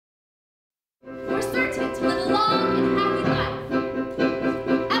expected to live a long and happy life.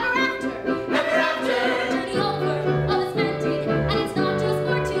 Ever after, journey over, all is mended, and it's not just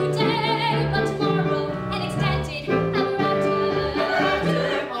for today, but tomorrow and extended. Ever after,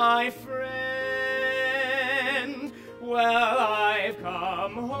 my friend. Well, I've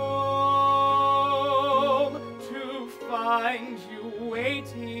come home to find you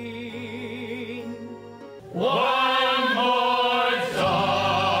waiting. One more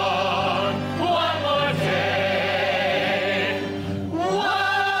song, one more day,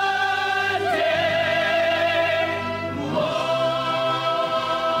 one day more.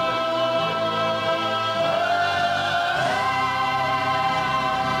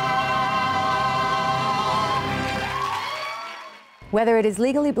 Whether it is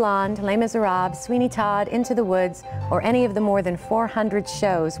Legally Blonde, Les Miserables, Sweeney Todd, Into the Woods, or any of the more than 400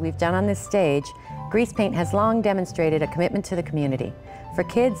 shows we've done on this stage, Greasepaint has long demonstrated a commitment to the community. For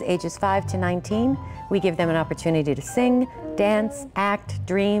kids ages 5 to 19, we give them an opportunity to sing, dance, act,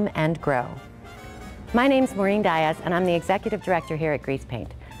 dream, and grow. My name's Maureen Diaz, and I'm the Executive Director here at Greasepaint.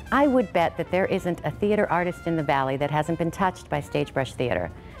 I would bet that there isn't a theater artist in the Valley that hasn't been touched by Stagebrush Theater.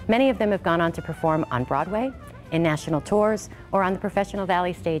 Many of them have gone on to perform on Broadway, in national tours, or on the professional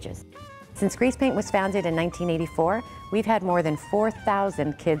Valley stages. Since Greasepaint was founded in 1984, we've had more than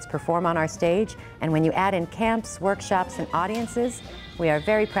 4,000 kids perform on our stage, and when you add in camps, workshops, and audiences, we are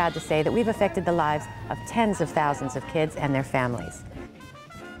very proud to say that we've affected the lives of tens of thousands of kids and their families.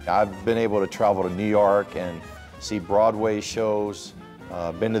 I've been able to travel to New York and see Broadway shows,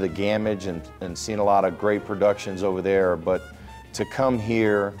 been to the Gamage and seen a lot of great productions over there, but to come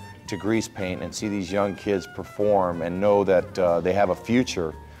here to Greasepaint and see these young kids perform and know that they have a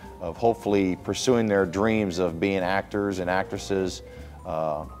future of hopefully pursuing their dreams of being actors and actresses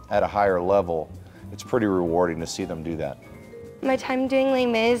at a higher level, it's pretty rewarding to see them do that. My time doing Les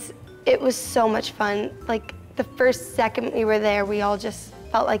Mis, it was so much fun. Like the first second we were there, we all just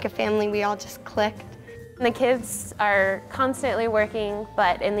felt like a family. We all just clicked. The kids are constantly working,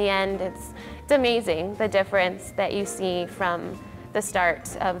 but in the end, it's amazing the difference that you see from the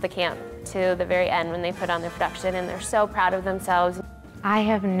start of the camp to the very end when they put on their production, and they're so proud of themselves. I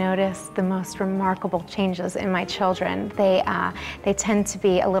have noticed the most remarkable changes in my children. They tend to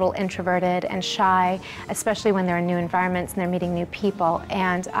be a little introverted and shy, especially when they're in new environments and they're meeting new people,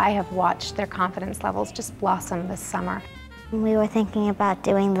 and I have watched their confidence levels just blossom this summer. We were thinking about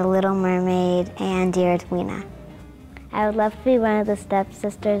doing The Little Mermaid and Dear Edwina. I would love to be one of the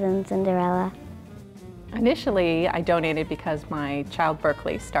stepsisters in Cinderella. Initially, I donated because my child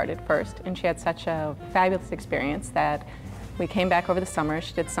Berkeley started first, and she had such a fabulous experience that we came back over the summer.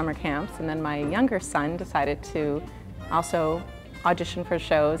 She did summer camps, and then my younger son decided to also audition for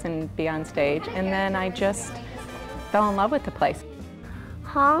shows and be on stage, and then I just fell in love with the place.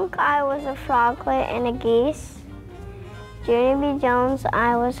 Honk, I was a froglet and a geese. Junie B. Jones,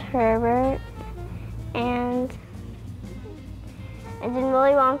 I was Herbert, and in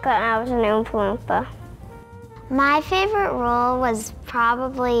Willy Wonka, I was an Oompa Loompa. My favorite role was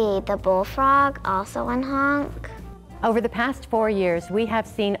probably the bullfrog, also in Honk. Over the past 4 years, we have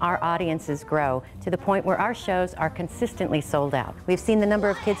seen our audiences grow to the point where our shows are consistently sold out. We've seen the number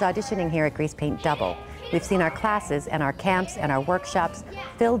of kids auditioning here at Greasepaint double. We've seen our classes and our camps and our workshops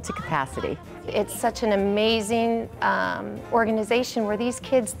filled to capacity. It's such an amazing organization where these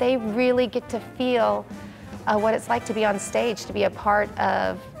kids, they really get to feel what it's like to be on stage, to be a part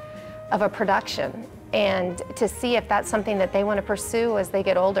of a production, and to see if that's something that they want to pursue as they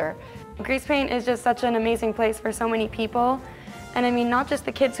get older. Greasepaint is just such an amazing place for so many people. And I mean, not just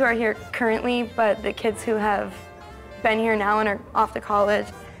the kids who are here currently, but the kids who have been here now and are off to college.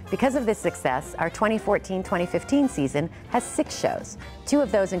 Because of this success, our 2014-2015 season has 6 shows. 2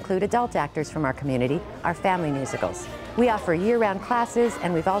 of those include adult actors from our community, our family musicals. We offer year-round classes,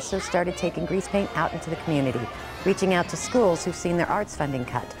 and we've also started taking Greasepaint out into the community, reaching out to schools who've seen their arts funding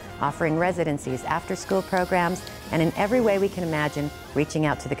cut, offering residencies, after-school programs, and in every way we can imagine, reaching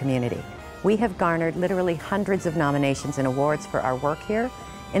out to the community. We have garnered literally hundreds of nominations and awards for our work here.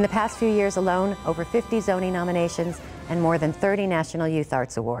 In the past few years alone, over 50 zoning nominations and more than 30 National Youth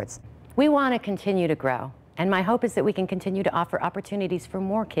Arts Awards. We want to continue to grow, and my hope is that we can continue to offer opportunities for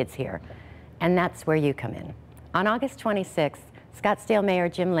more kids here, and that's where you come in. On August 26th, Scottsdale Mayor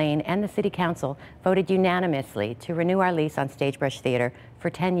Jim Lane and the City Council voted unanimously to renew our lease on Stagebrush Theater for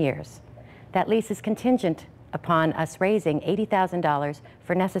 10 years. That lease is contingent upon us raising $80,000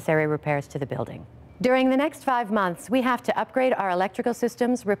 for necessary repairs to the building. During the next 5 months, we have to upgrade our electrical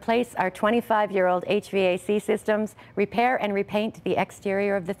systems, replace our 25-year-old HVAC systems, repair and repaint the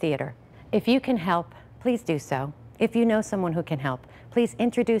exterior of the theater. If you can help, please do so. If you know someone who can help, please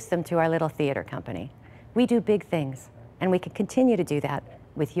introduce them to our little theater company. We do big things, and we can continue to do that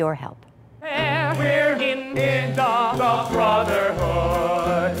with your help. We're in the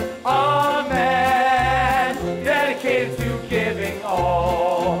brotherhood of man, dedicated to giving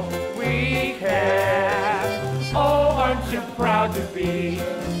all we can. Oh, aren't you proud to be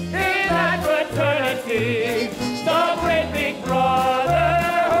in that fraternity, the great big brotherhood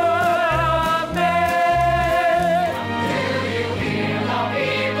of man? Do you hear the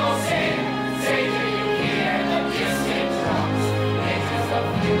people sing? Say, do you hear the distant drums? This is the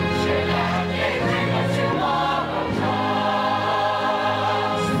future that they bring us tomorrow comes.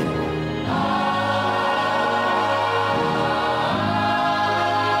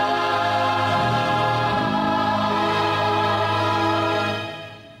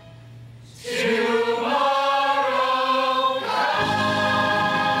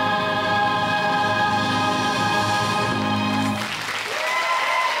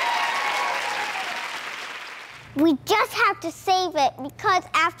 We just have to save it because,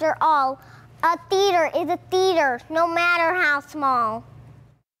 after all, a theater is a theater, no matter how small.